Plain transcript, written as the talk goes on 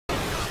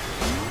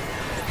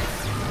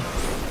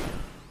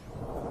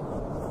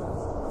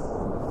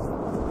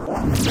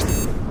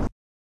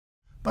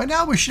By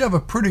now we should have a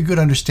pretty good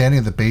understanding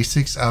of the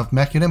basics of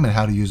Mecanim and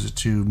how to use it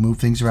to move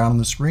things around on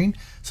the screen.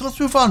 So let's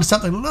move on to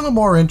something a little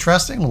more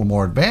interesting, a little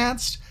more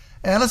advanced.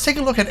 And let's take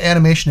a look at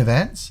animation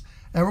events.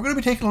 And we're going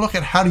to be taking a look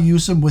at how to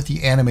use them with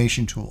the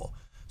animation tool.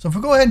 So if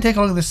we go ahead and take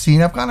a look at the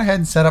scene, I've gone ahead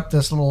and set up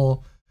this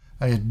little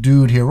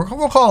dude here.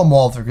 We'll call him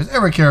Walter because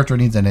every character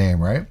needs a name,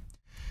 right?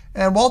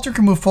 And Walter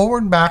can move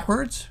forward and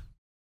backwards.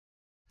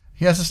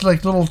 He has this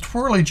like little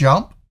twirly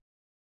jump.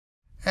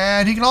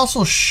 And he can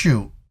also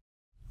shoot,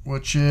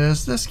 which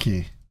is this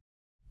key.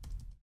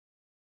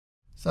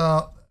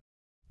 So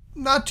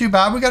not too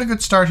bad. We got a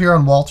good start here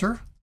on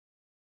Walter.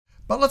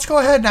 But let's go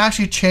ahead and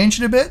actually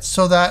change it a bit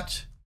so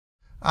that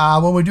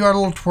when we do our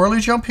little twirly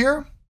jump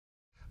here,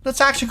 let's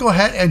actually go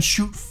ahead and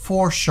shoot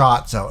 4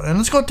 shots out. And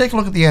let's go take a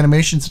look at the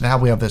animations and how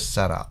we have this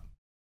set up.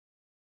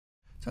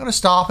 So I'm going to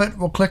stop it.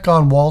 We'll click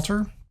on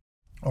Walter,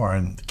 or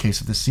in the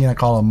case of this scene, I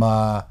call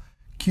him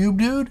Cube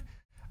Dude.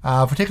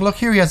 If we take a look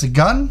here, he has a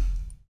gun.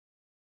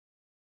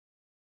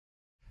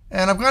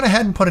 And I've gone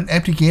ahead and put an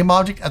empty game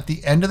object at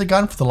the end of the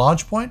gun for the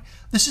launch point.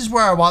 This is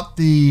where I want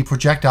the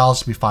projectiles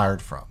to be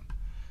fired from.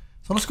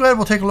 So let's go ahead and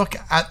we'll take a look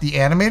at the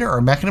animator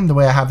or Mecanim, the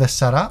way I have this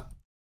set up.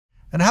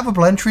 And I have a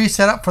blend tree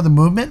set up for the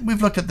movement.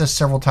 We've looked at this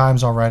several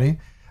times already.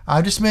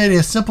 I just made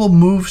a simple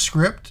move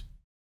script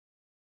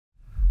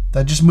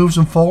that just moves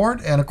them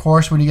forward. And of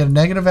course, when you get a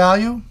negative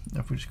value,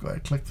 if we just go ahead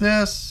and click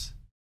this,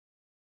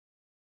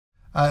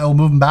 it'll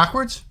move him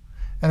backwards.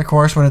 And of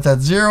course, when it's at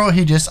 0,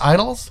 he just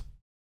idles.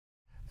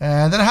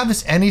 And then I have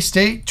this any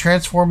state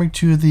transforming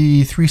to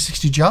the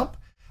 360 jump.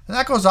 And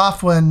that goes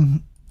off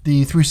when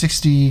the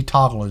 360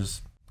 toggle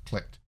is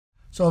clicked.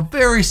 So a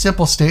very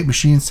simple state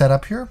machine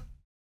setup here.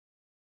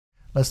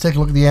 Let's take a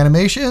look at the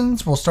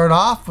animations. We'll start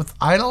off with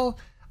idle.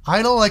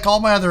 Idle, like all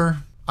my other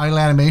idle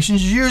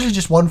animations, is usually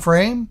just 1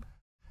 frame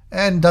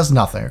and does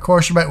nothing. Of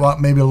course, you might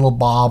want maybe a little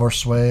bob or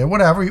sway or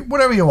whatever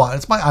you want.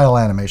 It's my idle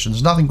animation.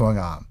 There's nothing going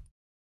on.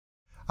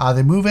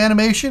 The move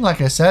animation,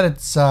 like I said,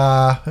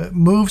 it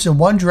moves in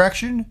one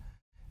direction.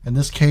 In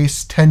this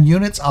case, 10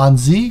 units on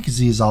Z, because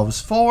Z is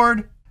always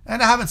forward.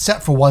 And I have it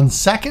set for 1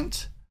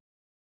 second.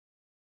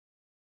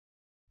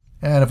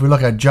 And if we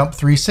look at jump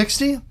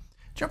 360,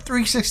 jump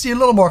 360, a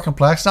little more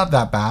complex, not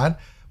that bad.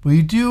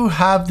 We do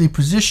have the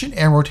position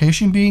and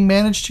rotation being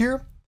managed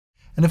here.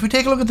 And if we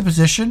take a look at the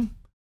position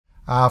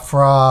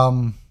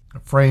from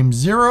frame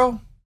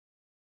 0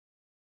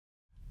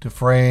 to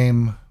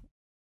frame,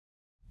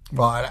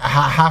 well,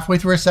 halfway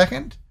through a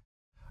second,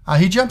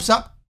 he jumps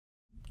up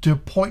to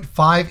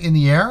 0.5 in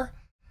the air.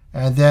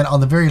 And then on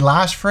the very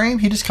last frame,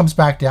 he just comes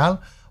back down.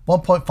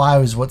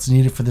 1.5 is what's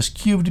needed for this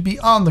cube to be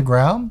on the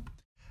ground.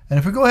 And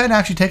if we go ahead and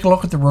actually take a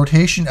look at the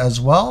rotation as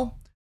well,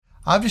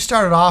 I've just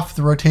started off with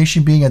the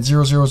rotation being at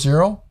 0, 0,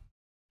 0.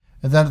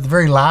 And then at the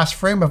very last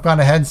frame, I've gone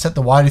ahead and set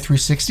the Y to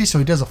 360, so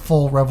he does a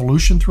full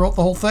revolution throughout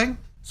the whole thing.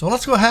 So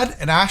let's go ahead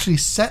and actually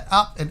set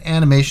up an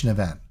animation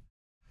event.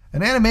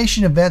 And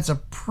animation events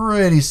are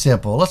pretty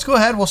simple. Let's go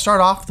ahead, we'll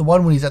start off with the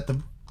one when he's at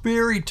the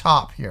very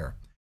top here.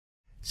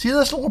 See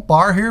this little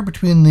bar here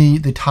between the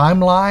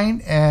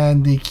timeline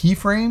and the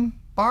keyframe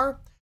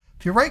bar?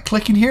 If you're right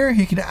clicking here,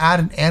 you can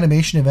add an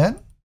animation event.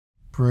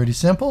 Pretty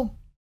simple.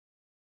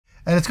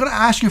 And it's going to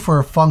ask you for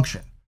a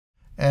function.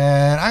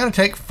 And I'm going to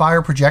take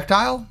fire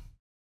projectile.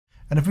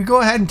 And if we go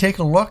ahead and take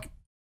a look,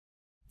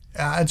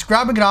 it's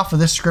grabbing it off of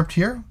this script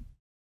here.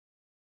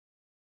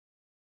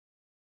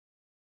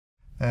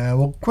 And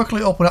we'll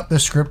quickly open up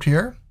this script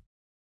here.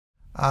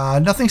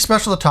 Nothing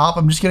special at the top.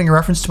 I'm just getting a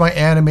reference to my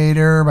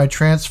animator, my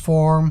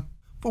transform,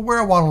 for where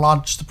I want to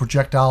launch the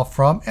projectile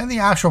from, and the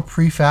actual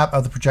prefab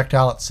of the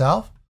projectile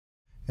itself.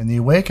 In the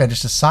awake, I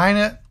just assign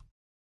it.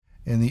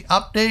 In the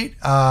update,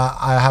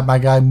 I have my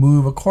guy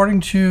move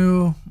according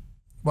to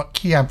what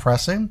key I'm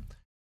pressing.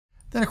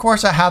 Then, of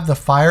course, I have the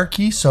fire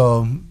key.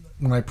 So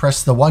when I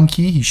press the 1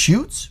 key, he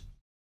shoots.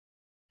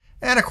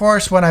 And, of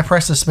course, when I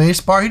press the space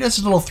bar, he does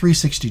a little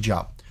 360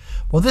 jump.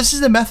 Well, this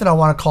is the method I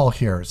want to call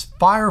here. It's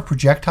fire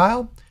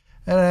projectile.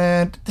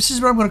 And this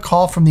is what I'm going to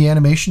call from the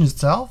animation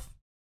itself.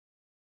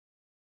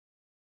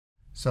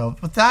 So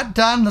with that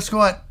done, let's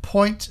go at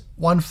 0.15.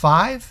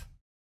 Let's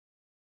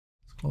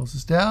close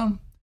this down.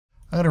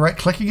 I'm going to right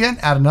click again,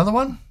 add another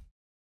one.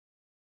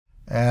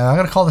 And I'm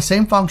going to call the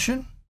same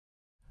function.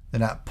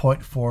 Then at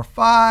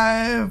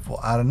 0.45,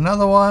 we'll add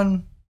another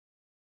one.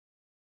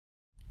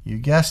 You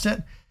guessed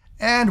it.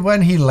 And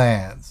when he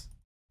lands,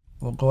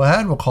 we'll go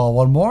ahead, we'll call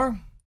one more.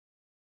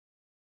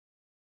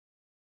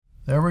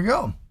 There we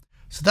go.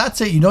 So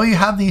that's it. You know you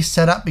have these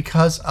set up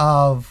because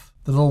of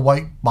the little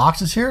white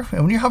boxes here.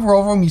 And when you hover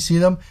over them, you see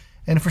them.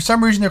 And if for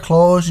some reason they're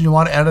closed and you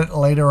want to edit it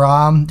later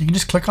on, you can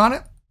just click on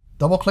it.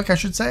 Double click, I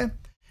should say. And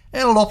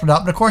it'll open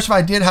up. And of course, if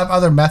I did have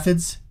other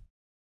methods,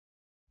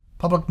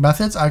 public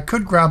methods, I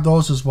could grab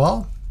those as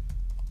well.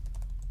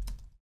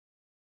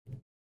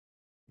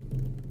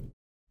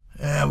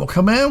 And we'll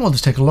come in. We'll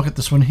just take a look at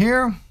this one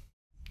here.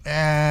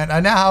 And I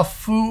now have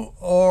foo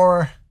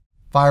or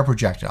fire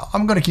projectile.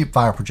 I'm going to keep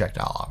fire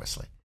projectile,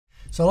 obviously.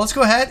 So let's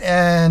go ahead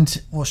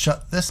and we'll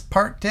shut this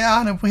part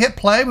down. If we hit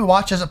play, we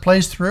watch as it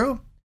plays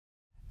through.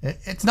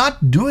 it's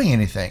not doing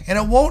anything. And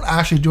it won't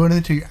actually do anything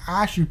until you're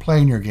actually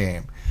playing your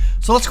game.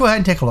 So let's go ahead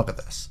and take a look at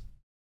this.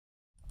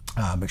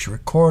 Make sure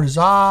record is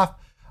off.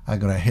 I'm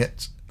going to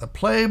hit the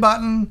play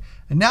button.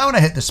 And now when I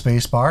hit the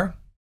space bar,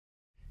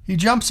 he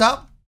jumps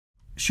up,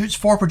 shoots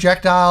 4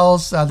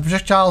 projectiles. The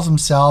projectiles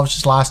themselves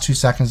just last 2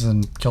 seconds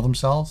and kill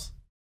themselves.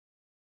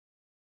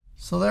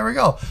 So there we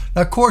go.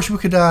 Now, of course, we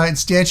could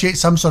instantiate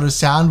some sort of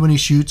sound when he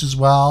shoots as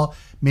well.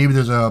 Maybe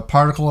there's a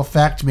particle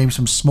effect, maybe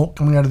some smoke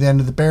coming out of the end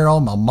of the barrel,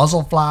 a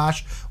muzzle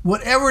flash,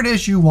 whatever it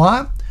is you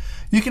want.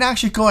 You can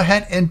actually go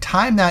ahead and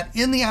time that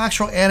in the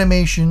actual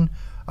animation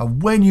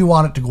of when you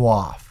want it to go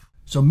off.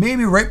 So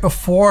maybe right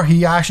before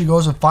he actually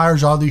goes and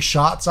fires all these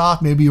shots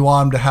off, maybe you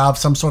want him to have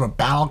some sort of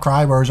battle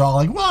cry where he's all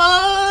like,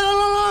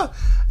 wah!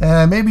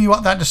 And maybe you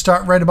want that to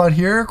start right about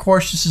here. Of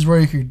course, this is where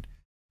you could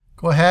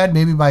go ahead.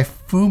 Maybe my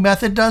foo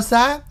method does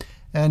that.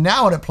 And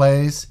now when it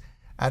plays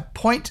at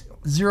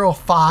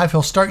 0.05,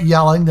 he'll start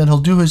yelling, then he'll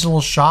do his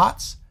little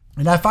shots.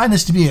 And I find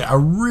this to be a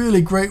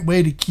really great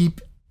way to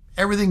keep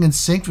everything in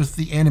sync with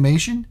the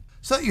animation,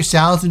 so that your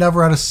sounds are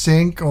never out of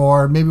sync.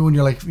 Or maybe when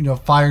you're like,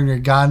 firing your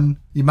gun,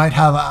 you might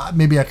have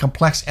maybe a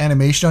complex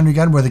animation on your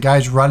gun where the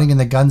guy's running and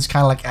the gun's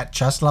kind of like at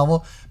chest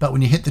level. But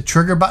when you hit the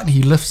trigger button,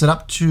 he lifts it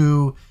up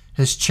to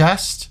his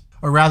chest,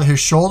 or rather his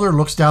shoulder,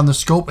 looks down the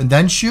scope and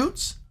then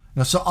shoots.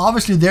 So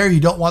obviously there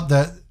you don't want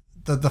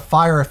the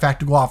fire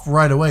effect to go off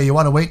right away. You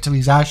want to wait till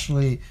he's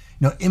actually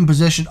in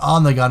position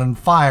on the gun and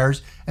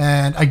fires.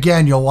 And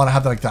again, you'll want to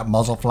have like that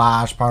muzzle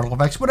flash, particle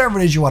effects, whatever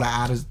it is you want to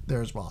add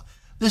there as well.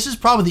 This is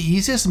probably the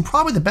easiest and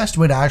probably the best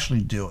way to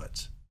actually do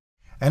it.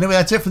 Anyway,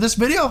 that's it for this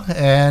video.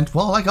 And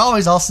well, like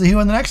always, I'll see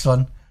you in the next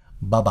one.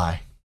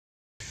 Bye-bye.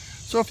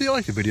 So if you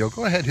like the video,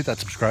 go ahead and hit that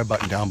subscribe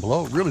button down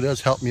below. It really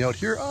does help me out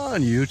here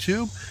on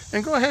YouTube.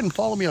 And go ahead and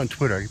follow me on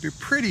Twitter. I can be a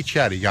pretty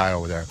chatty guy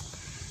over there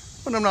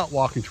when I'm not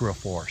walking through a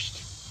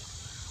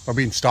forest or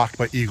being stalked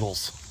by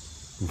eagles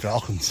and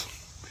falcons,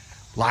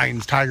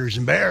 lions, tigers,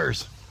 and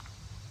bears.